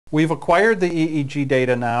We've acquired the EEG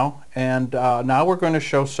data now, and now we're going to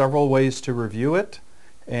show several ways to review it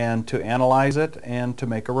and to analyze it and to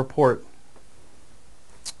make a report.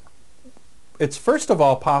 It's first of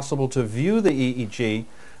all possible to view the EEG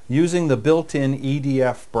using the built-in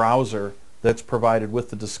EDF browser that's provided with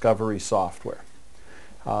the Discovery software.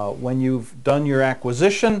 When you've done your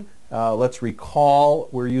acquisition, let's recall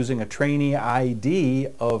we're using a trainee ID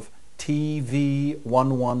of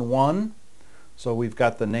TV111. So we've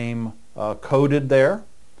got the name coded there.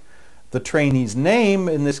 The trainee's name,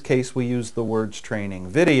 in this case we use the words training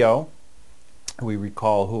video. We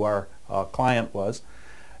recall who our client was.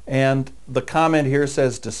 And the comment here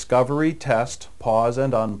says Discovery test, pause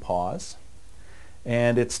and unpause.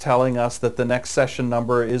 And it's telling us that the next session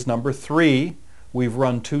number is number 3. We've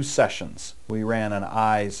run 2 sessions. We ran an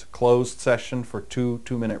eyes closed session for 2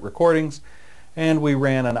 2-minute recordings, and we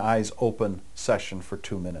ran an eyes open session for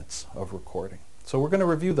 2 minutes of recording. So we're going to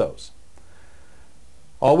review those.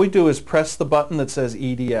 All we do is press the button that says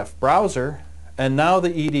EDF browser, and now the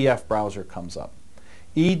EDF browser comes up.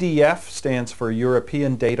 EDF stands for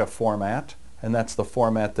European Data Format, and that's the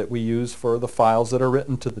format that we use for the files that are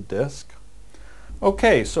written to the disk.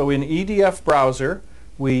 Okay, so in EDF browser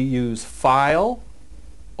we use File,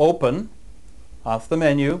 Open, off the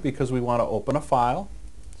menu because we want to open a file.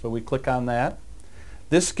 So we click on that.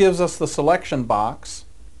 This gives us the selection box.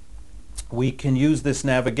 We can use this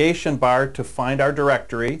navigation bar to find our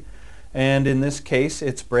directory, and in this case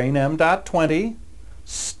it's brainem.20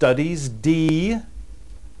 studies D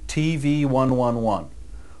TV111.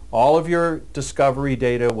 All of your Discovery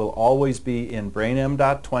data will always be in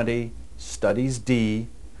brainem.20 studies D,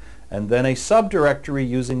 and then a subdirectory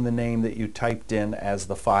using the name that you typed in as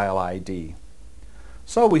the file ID.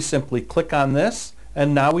 So we simply click on this,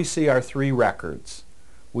 and now we see our 3 records.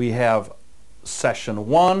 We have Session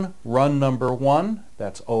 1, run number 1,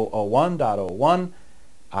 that's 001.01,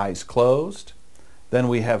 eyes closed. Then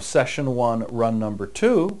we have Session 1, run number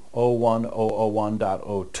 2,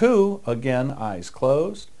 01001.02, again, eyes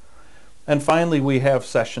closed. And finally we have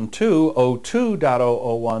Session 2,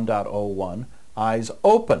 02.001.01, eyes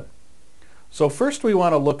open. So first we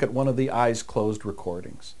want to look at one of the eyes closed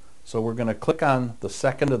recordings. So we're going to click on the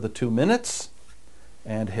second of the 2 minutes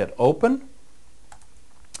and hit open.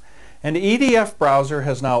 And EDF browser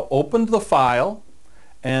has now opened the file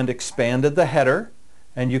and expanded the header,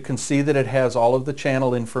 and you can see that it has all of the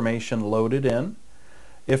channel information loaded in.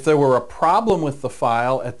 If there were a problem with the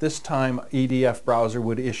file, at this time EDF browser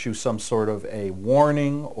would issue some sort of a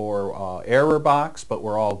warning or error box, but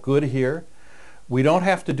we're all good here. We don't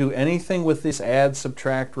have to do anything with this add,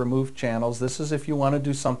 subtract, remove channels. This is if you want to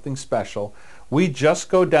do something special. We just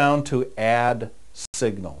go down to add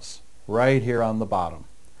signals right here on the bottom.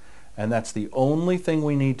 And that's the only thing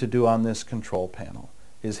we need to do on this control panel,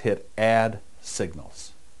 is hit add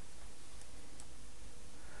signals.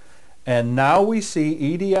 And now we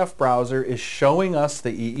see EDF browser is showing us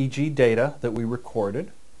the EEG data that we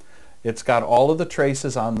recorded. It's got all of the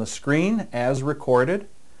traces on the screen as recorded.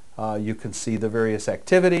 You can see the various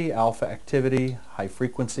activity, alpha activity, high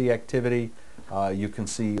frequency activity. You can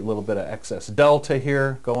see a little bit of excess delta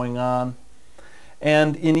here going on.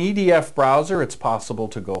 And in EDF browser it's possible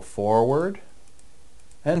to go forward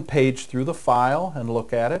and page through the file and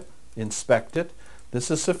look at it, inspect it.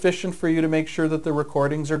 This is sufficient for you to make sure that the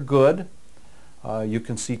recordings are good. You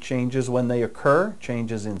can see changes when they occur,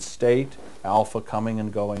 changes in state, alpha coming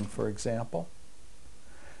and going, for example.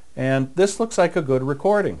 And this looks like a good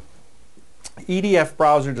recording. EDF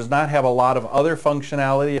browser does not have a lot of other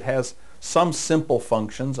functionality. It has some simple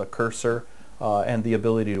functions, a cursor, and the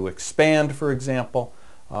ability to expand, for example.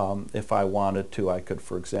 If I wanted to, I could,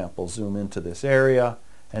 for example, zoom into this area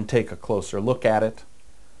and take a closer look at it.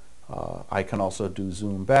 I can also do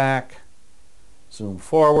zoom back, zoom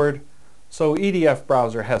forward. So EDF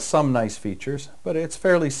browser has some nice features, but it's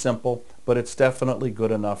fairly simple, but it's definitely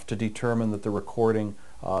good enough to determine that the recording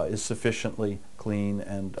is sufficiently clean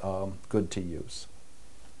and good to use.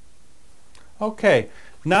 Okay.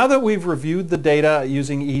 Now that we've reviewed the data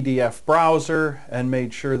using EDF browser and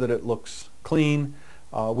made sure that it looks clean,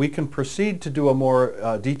 we can proceed to do a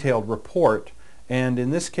more detailed report, and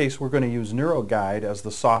in this case we're going to use NeuroGuide as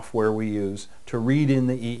the software we use to read in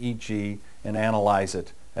the EEG and analyze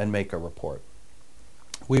it and make a report.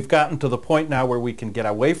 We've gotten to the point now where we can get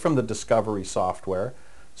away from the Discovery software,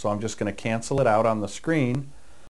 so I'm just going to cancel it out on the screen,